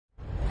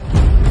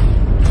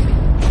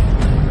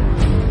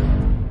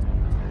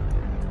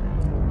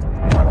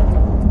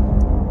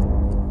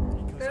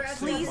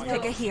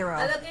hero.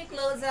 Hello kay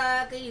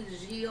Cloza, kay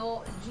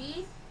Gio,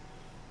 G.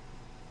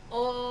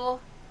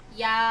 O,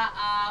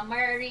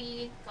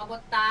 Mary,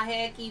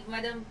 Kabotahe, kay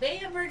Madam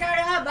Bea Vergara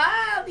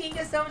Habab. Thank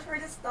you so much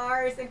for the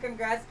stars and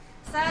congrats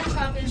sa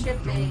championship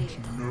day.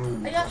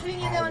 Ay,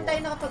 actually, hindi naman tayo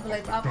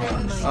nakapag-live after.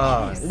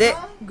 Hindi.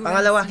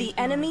 Pangalawa.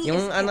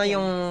 Yung Is ano,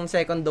 yung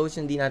second dose,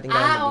 hindi natin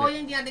kaya mag-live. Oo,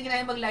 yung hindi natin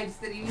kaya mag-live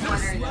stream.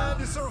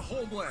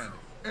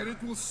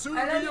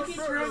 Alam niyo kay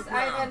Cruz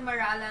Ivan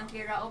Maralang,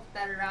 kay Raop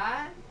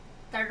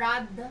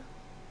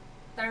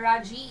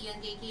Taraji, yan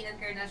kay Kian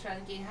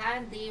Carnacion, kay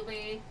Han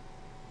Dewe,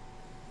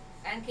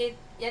 and kay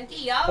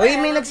Yahweh. Uy,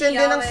 may nag-send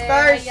din ng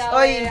stars.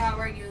 Oy, how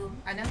are you?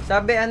 Ano?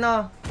 Sabi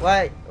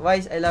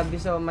Wise, I love you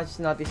so much.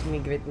 Notice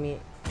me, greet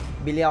me.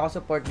 Bili ako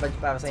support badge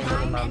para sa inyo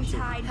ni Ma'am.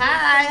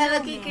 Hi,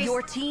 hello kay Chris.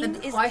 Your team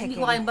is hindi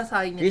ko kayang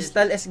basahin niya.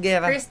 Crystal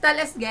Esguera. Crystal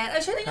Esguera.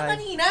 Ay, siya rin yung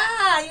kanina.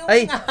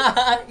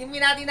 Yung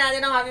minati natin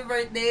ng happy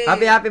birthday.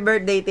 Happy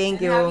birthday, thank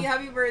you.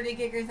 Happy birthday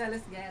kay Crystal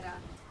Esguera.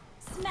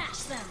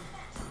 Smash them.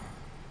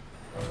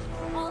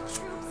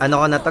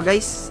 Ano ko na to,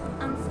 guys?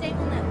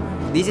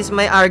 This is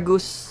my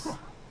Argus.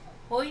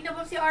 Hoy, na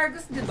ba si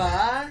Argus, di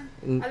ba?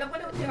 Alam ko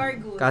na si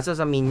Argus. Kaso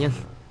sa minion.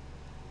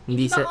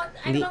 Hindi sa...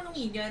 Ano bang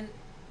minion?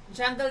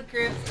 Jungle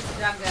Crips is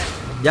jungle.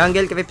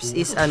 Jungle Crips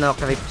is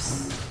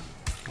Crips.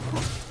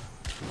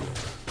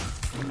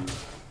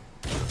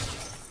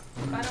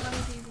 Para kami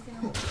sisisi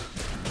na mo.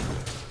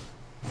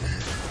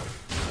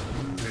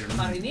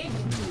 Marinig.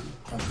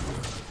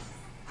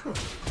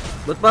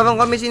 Ba't parang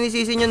kami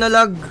sinisisi nyo na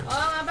lag? Oo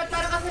nga, ba't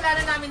parang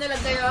kasalanan namin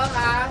nalag kayo,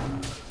 ha?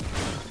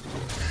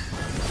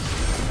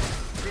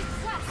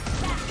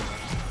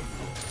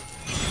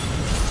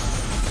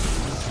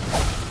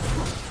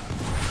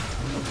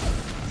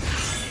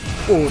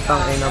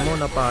 Putang ina mo,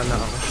 napana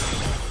ako.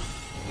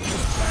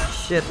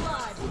 Shit.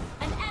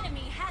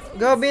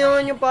 Grabe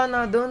naman yung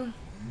pana doon.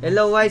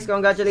 Hello Wise,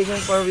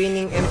 congratulations for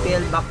winning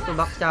MPL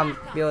back-to-back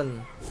champion.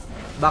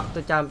 Back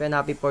to champion,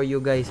 happy for you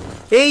guys.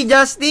 Hey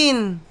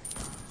Justin!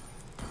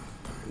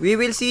 We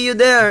will see you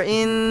there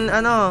in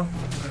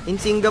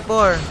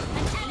Singapore.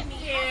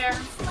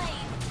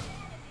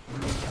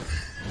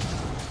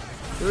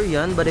 Sure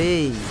yan,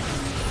 buddy.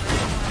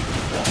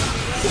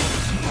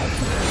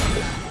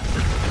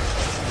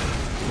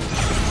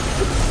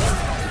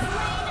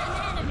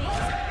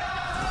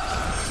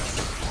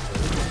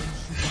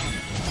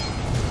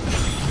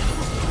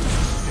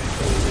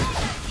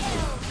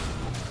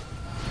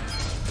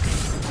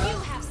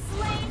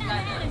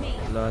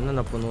 Wala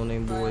na, napuno na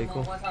yung buhay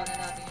ko.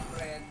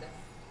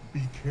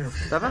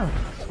 Tara.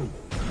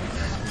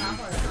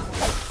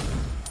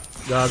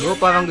 Gago,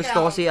 parang gusto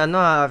ko si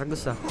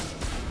Argus ah.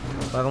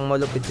 Parang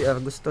malupit si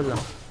Argus tol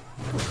ah.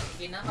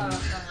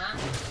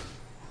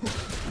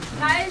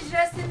 Hi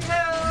Justin,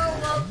 hello!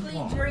 Well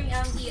played during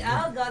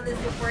MPL. God is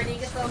supporting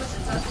you so much.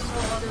 Justin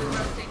Ho all the way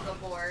from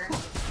Singapore.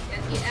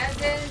 And si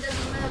Evan,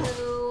 Dalima,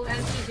 hello.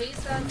 And si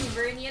Jason, si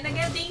Bernie. And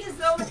again, thank you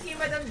so much kay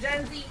Madam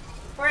Janzi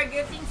for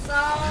gifting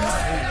songs.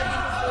 Thank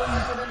you so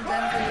much Madam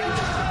Janzi.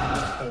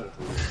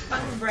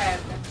 Pang bread.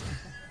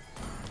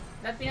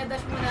 At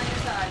pinadash mo na yun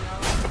sa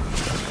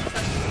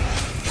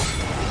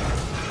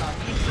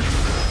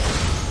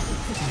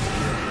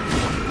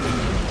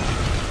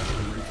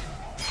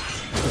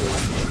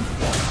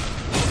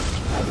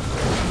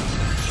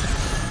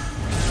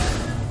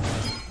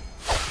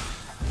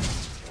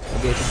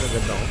Getos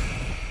agad ako.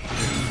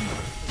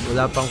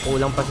 Wala pang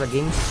kulang pa sa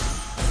games.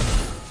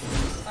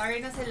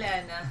 Sorry na si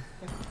Lena.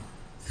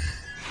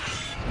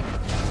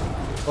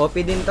 OP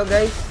din to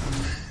guys.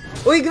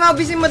 Uy, grabe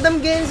si Madam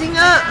Genzi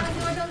nga!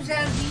 Si Madam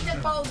Genzi,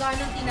 nagpauga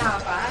ng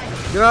tinapay.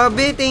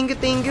 Grabe, thank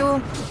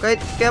you.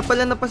 Kaya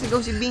pala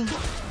napasigaw si Bing.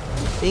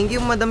 Thank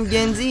you Madam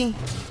Genzi.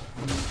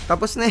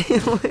 Tapos na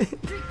yun.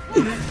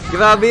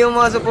 Grabe yung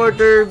mga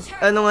supporter,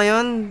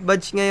 ngayon,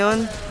 badge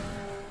ngayon.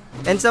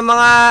 And sa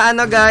mga,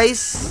 guys,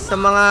 sa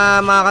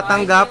mga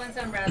makakatanggap.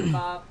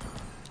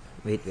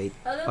 Wait.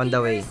 On the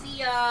way.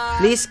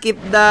 Please keep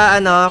the,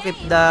 Ay,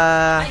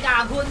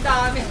 gago, ang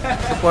dami.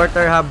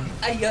 supporter hub.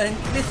 Ayun,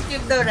 please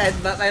keep the red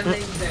back. I'm not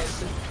dead.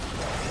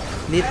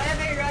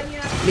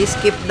 Please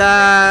keep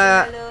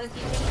the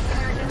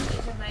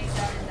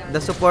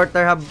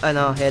supporter hub,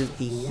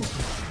 healthy.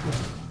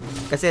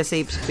 Kasi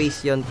safe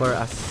space yon for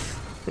us.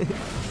 Safe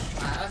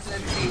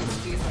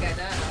space ka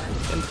na.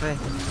 Siyempre.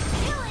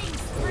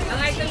 Ang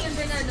item yun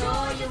din,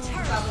 yung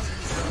tapos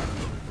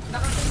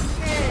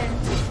nakapunsin.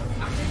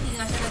 Actually, hindi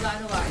nga siya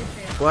nag-ano-wise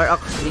eh. War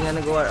Ox, hindi nga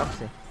nag-War Ox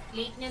eh.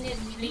 Late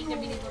niya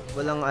binigod.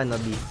 Walang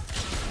B.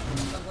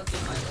 Sagot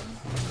yung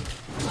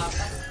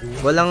apat.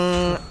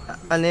 Walang,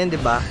 yun,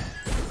 diba?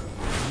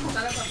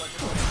 Tara sabot.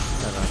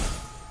 Tara.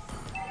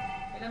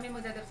 Kailan may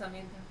magdadap sa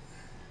amin?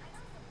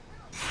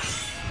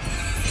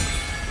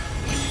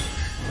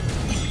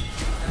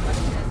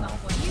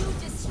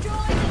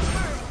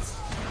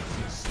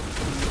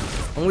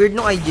 Ang weird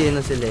nung IG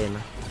na si Lena.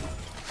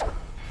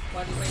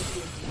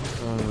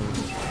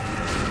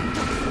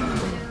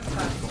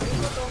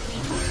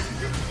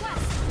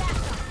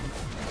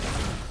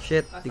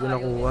 Shit, di ko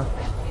nakuha.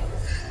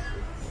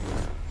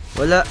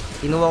 Wala.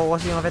 Kinuha ko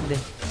kasi yung red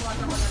eh.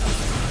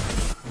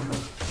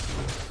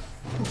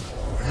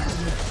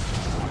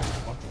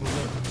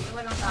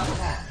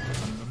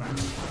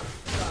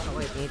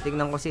 Okay,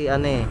 tinitignan ko si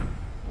ano eh.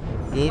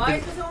 Mars,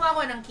 gusto mo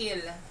ako ng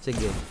kill.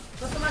 Sige.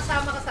 Kung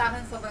sumasama ka sa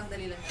akin, sobrang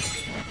dali lang.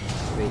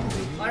 Wait.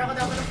 Para ko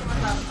dapat lang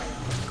sumasama kayo.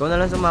 Ikaw na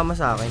lang sumama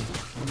sa akin.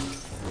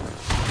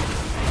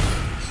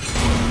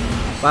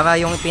 Para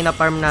yung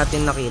pina-farm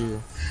natin na kill,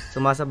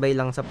 sumasabay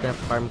lang sa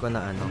farm ko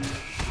na ano.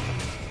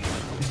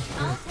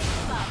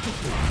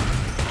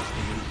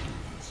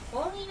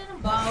 Oh, ang hina ng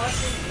bawas.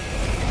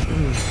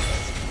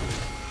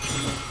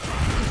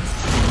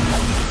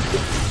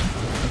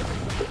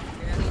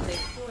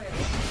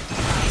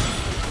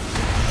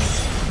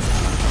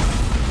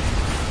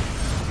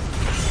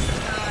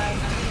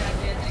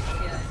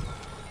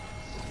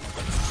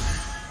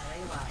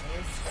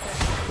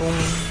 Kung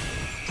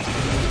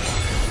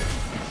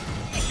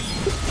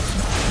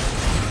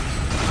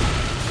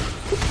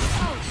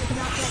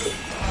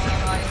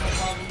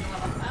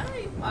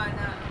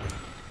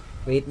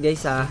wait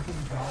guys ah.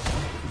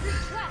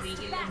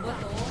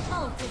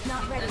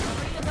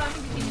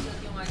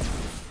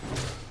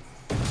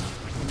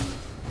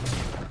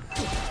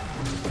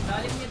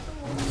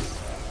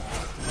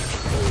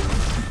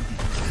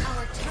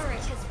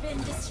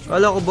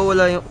 Kala ko ba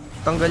wala yung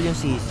tanggal yung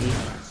CC?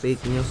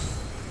 Fake news.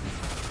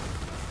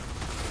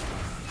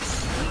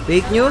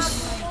 Fake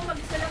news?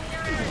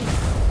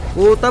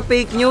 Puta,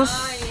 fake news.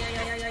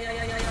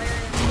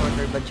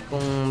 Order badge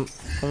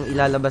kung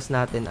ilalabas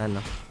natin ano.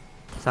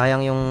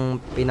 Sayang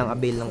yung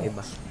pinang-avail ng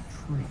iba.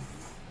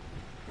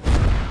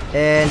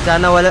 And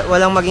sana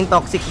walang maging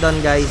toxic doon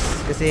guys.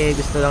 Kasi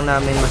gusto lang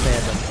namin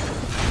masaya doon.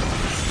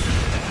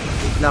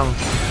 Wait lang.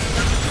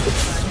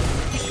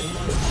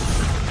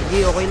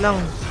 Sige, okay lang.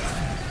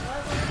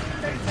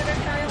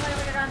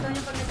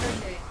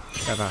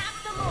 Tara.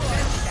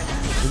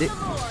 Hindi.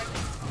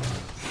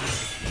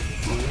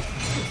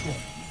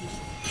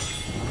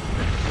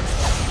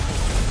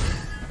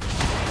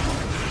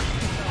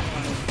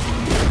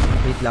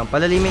 Wait lang,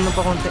 palalimin mo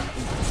pa konti.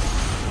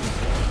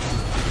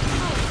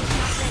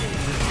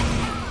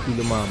 Hindi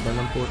lumaban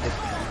ng putik.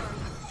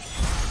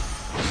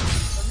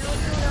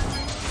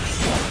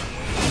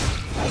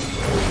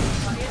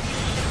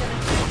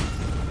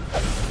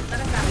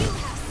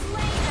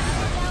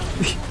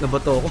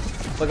 Nabato ako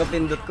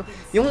pagka-pindot ko.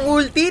 Yung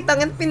ulti,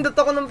 tangin pindot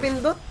ako ng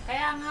pindot.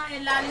 Kaya nga,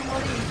 ilalim mo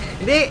rin.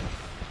 Hindi,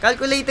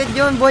 calculated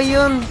yun, boy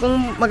yun.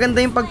 Kung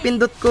maganda yung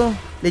pagpindot ko.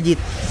 Legit,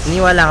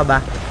 iniwala ka ba?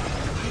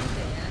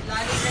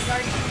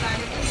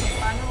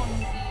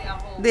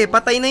 Hindi,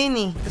 patay na yun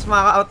eh. Tapos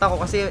makaka-out ako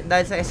kasi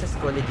dahil sa SS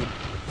ko, legit.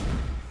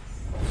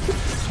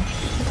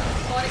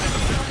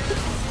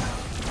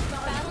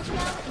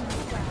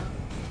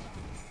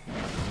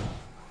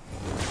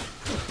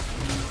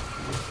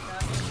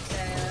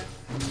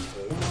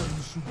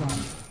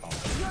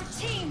 Your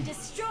team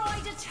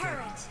destroyed a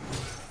turret.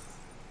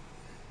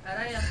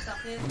 Aray, ang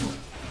sakit.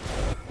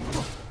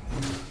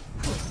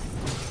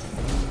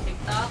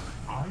 TikTok.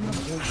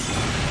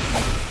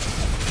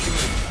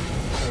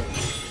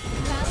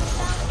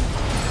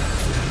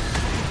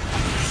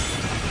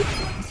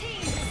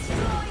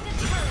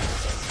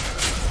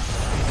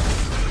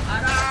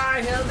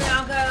 Aray, help me,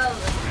 uncle.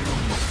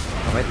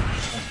 Okay.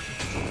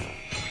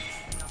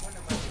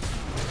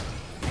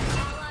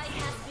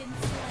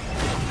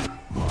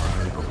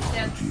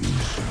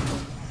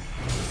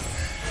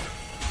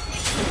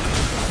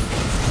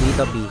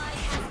 Dito B.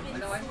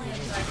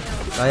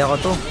 Kaya ko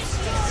to.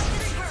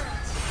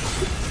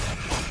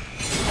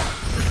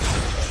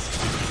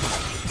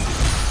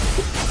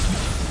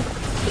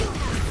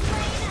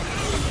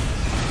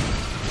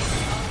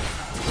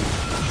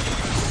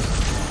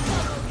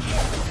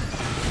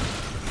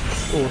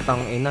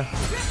 Utang ina.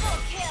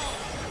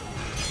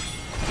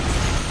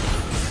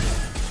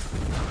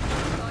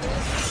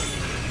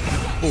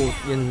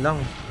 Yun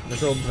lang.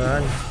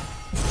 Nasobrahan.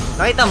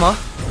 Nakita mo?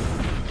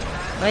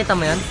 Nakita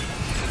mo yan?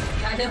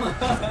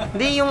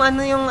 Hindi, yung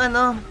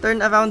ano,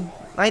 turn around.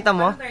 Nakita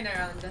mo? Turn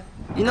around.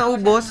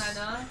 Inaubos.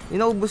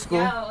 Inaubos ko.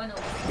 Yeah, oo, no.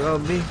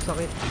 Grabe,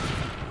 sakit.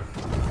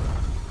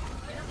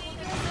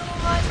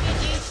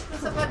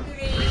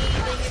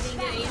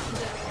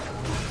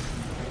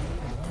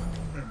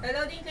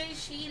 Hello din kay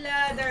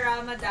Sheila,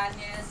 Darama,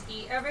 Daniels,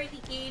 kay Everty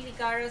K,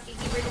 Licaros, kay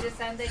Kimberly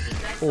Descenda, kay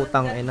Jackson,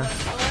 Utang ina.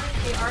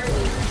 kay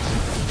Arlie.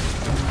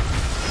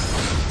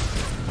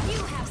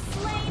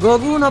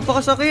 Gago,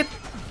 napakasakit.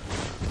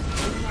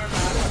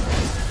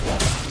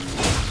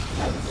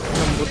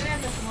 Lambot.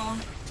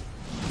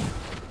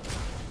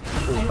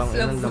 Utang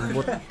ina,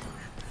 lambot.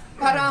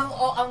 Parang,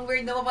 ang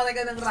weird naman talaga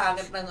ng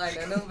racket ng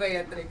ng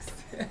Beatrix.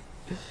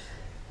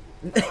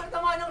 Ang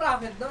tama ng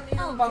racket doon,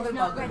 yung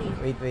bagal-bagal.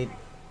 Wait.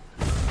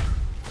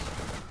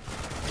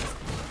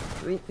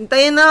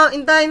 Hintayin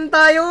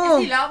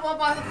tayo. Sila,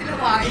 pumapasok sila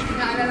why?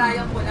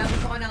 Naalalayan ko lang.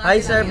 Gusto ko na nga. Hi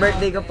sir,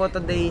 birthday ko po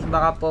today.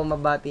 Baka po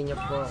mabati niyo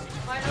po.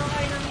 Paano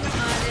kayo namin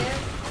nakalit?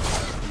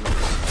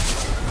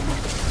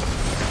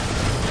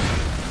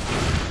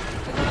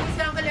 Ito lang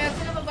silang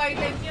kalesa na babae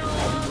type nyo.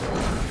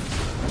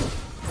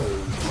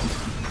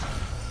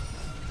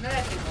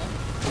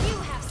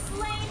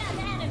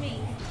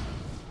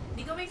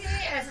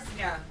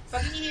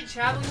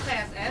 siya kung sa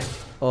SS?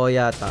 Oo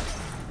yata.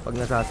 Pag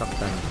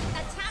nasasaktan.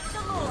 Attack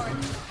the Lord.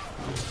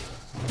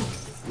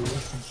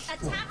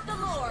 Attack the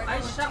Lord. Ay,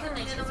 shock na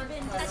niya naman.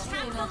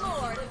 Attack the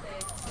Lord.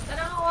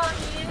 Tara nga,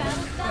 Joaquin.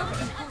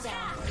 Battlefield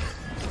attack.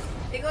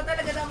 Ikaw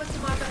talaga dapat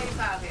sumasakay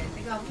sa akin.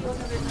 Ikaw, ikaw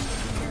sabi ng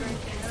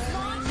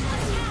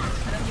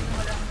alam niyo na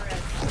wala akong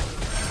red.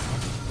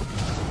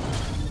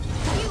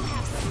 You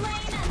have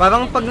slain an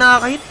Parang pag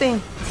nakakahit eh.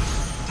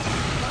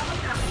 Bakit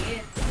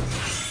nakahit?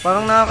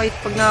 Parang nakakahit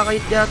pag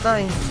nakakahit yata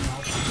eh.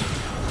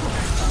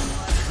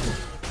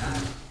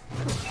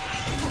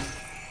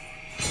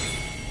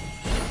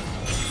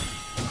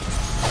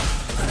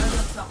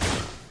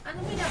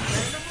 Anong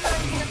binakyan? Anong mga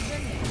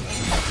binakyan eh?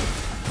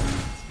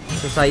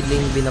 Sa side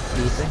lane binap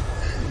dito eh.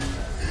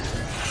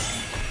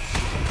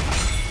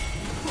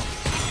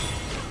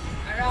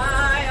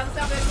 Aray! Ang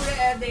sakit ko rin,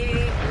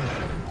 Eddie!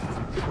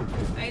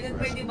 I don't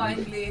play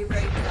Divine Glaive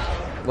right now.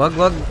 Wag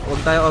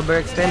tayo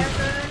overextend.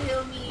 Lesson,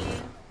 heal me.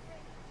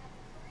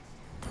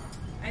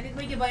 I need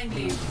my Divine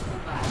Glaive.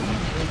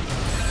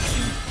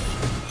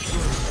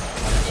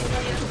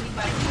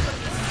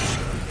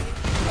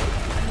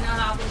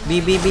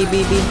 B.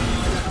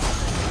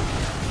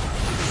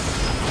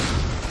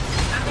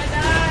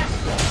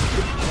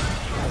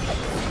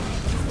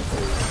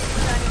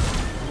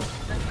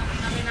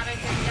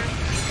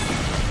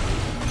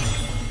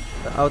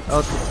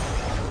 Out.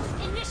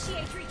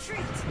 initiate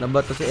retreat.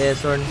 Nabato si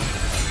Esorn.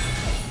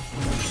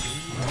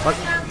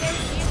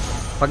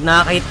 Pag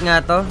nakakahit nga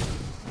to,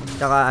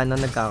 tsaka ano,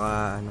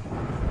 nagkaka ano.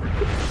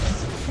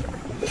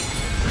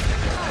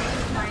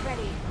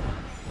 Ready.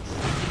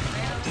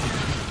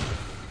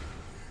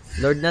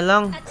 Lord na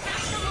lang. Attack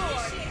the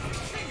Lord.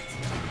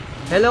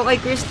 Hello kay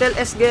Crystal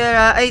S.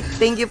 Guerra. Ay,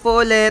 thank you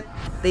po ulit.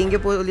 Thank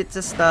you po ulit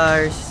sa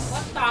stars.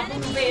 What tapos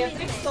ng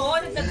Beatrix to?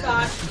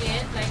 Nagda-dash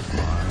in? Like...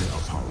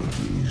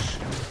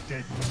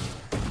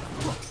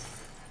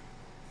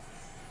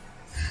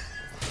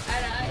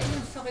 Aray,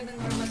 yung sakit ng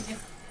normal niya.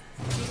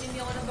 Hindi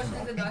ako nang bash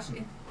nagda-dash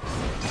in.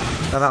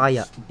 Tara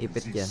kaya,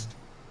 ipit yan.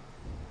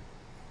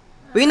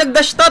 Uy,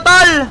 nag-dash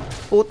total!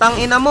 Putang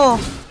ina mo.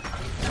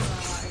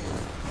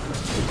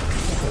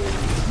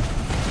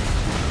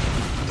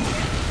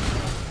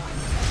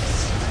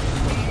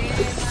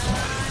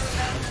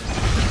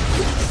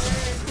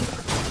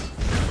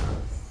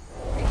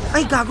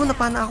 Ay, gago,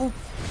 napana ako.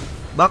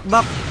 Back.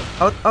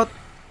 Out.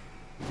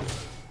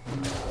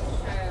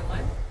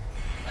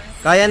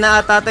 Kaya na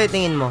ata to,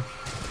 tingin mo.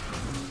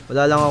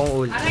 Wala lang akong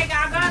ult. Aray,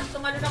 kagat!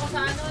 Tumalon ako sa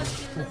ano,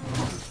 skill ng...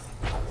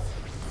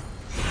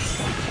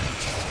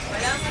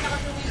 Wala nga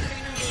nakasuwin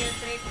ng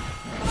Beatrix.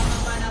 Baka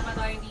mabana pa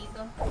tayo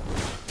dito.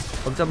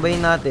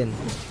 Pagsabayin natin.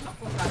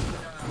 Ako, sabi ko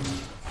na nga.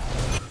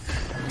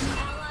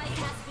 Ally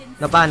has been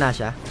Napana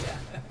siya.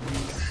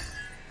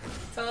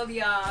 So,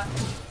 yeah.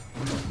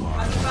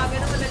 Pag-ipaga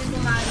na madaling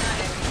kumana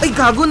eh. Ay,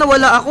 gago,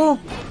 nawala ako.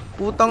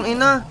 Putang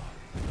ina.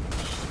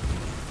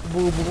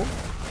 Bobo ko.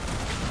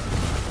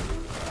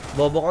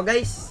 Bobo ko,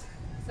 guys.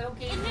 So,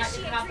 okay, it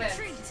initiate happens.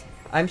 retreat.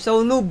 I'm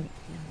so noob.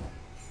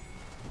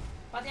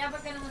 Pati abot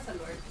ka naman sa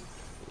Lord.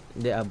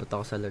 Hindi, abot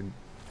ako sa Lord.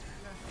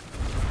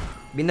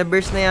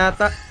 Binaburst na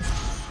yata.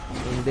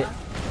 Hindi.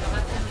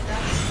 Lakas na nila.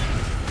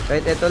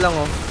 Kahit ito lang,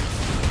 oh.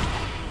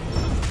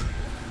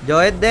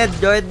 Joed dead.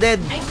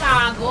 Ay,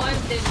 gago! I'm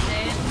dead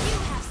then.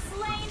 You have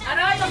slain an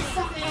Aray, ang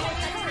sakit!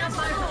 Hindi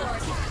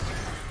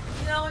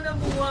na ako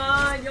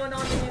nabuhay. Hindi ako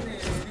nakatingin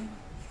eh.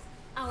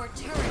 Our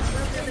turret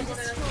has been Kasi ko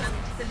na lang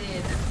destroyed. sa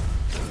Lena.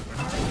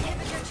 Our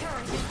inhibitor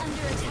turret is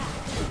under attack.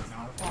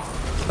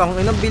 Tang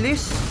ina,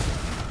 bilis.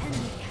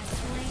 Enemy has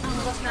slain our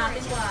Bukas natin turret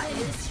has kuhain.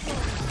 been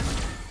destroyed.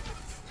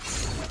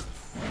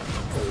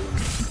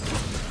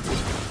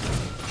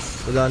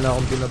 Wala na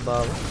akong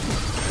pinabawa.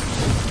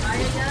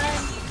 Ayaw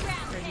yan.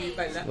 Hindi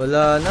pala.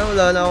 Wala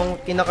na akong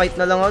kinakite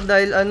na lang ako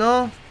dahil ano,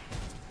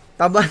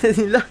 taba na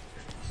nila.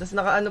 Tapos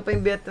nakaano pa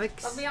yung Beatrix.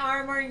 Pag may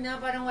armor na,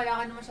 parang wala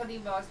ka naman siya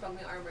diba pag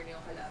may armor na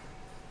yung kalaban.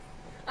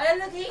 Ay,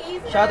 look, hey,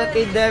 Ethan! Shoutout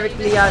kay Derek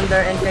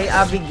Leander and kay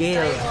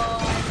Abigail.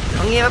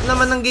 Ang hirap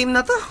naman ng game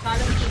na to. Kala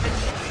mo Ethan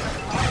yun.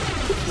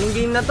 Yung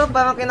game na to,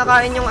 parang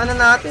kinakain yung ano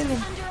natin eh.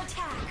 Under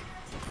attack.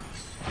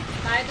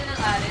 Kahit ito ng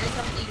Alice,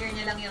 ang trigger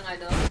niya lang yung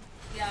ano.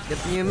 Yeah.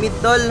 Get me yung mid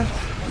doll.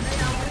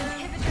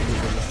 Inhibitor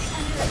turret is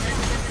under attack.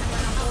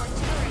 Our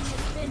turret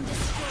has been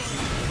destroyed.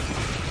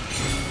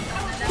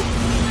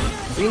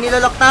 Yung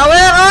nilalak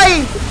tower, ay!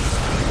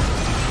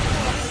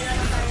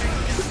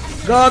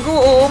 Gago,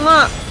 oo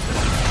nga.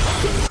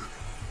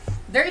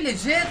 They're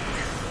legit!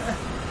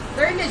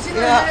 They're legit!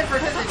 Yeah.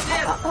 100%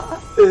 legit!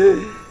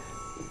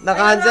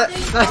 Naka-answer.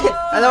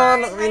 Alam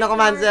mo,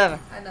 pinaka-answer.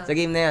 Ano? Sa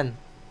game na yan.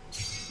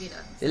 Sino?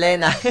 Si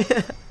Lena.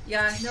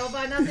 Yeah,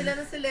 nababa na sila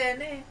ng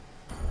Selene eh.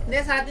 Hindi,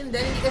 sa atin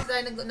din, hindi kasi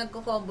tayo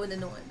nagko-combo na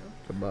nung ano.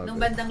 Sabagay. Nung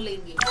bandang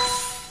late game.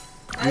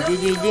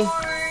 GG.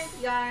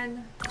 Yan.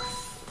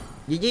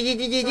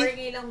 GG.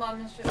 Sorry, lang mom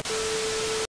na siya.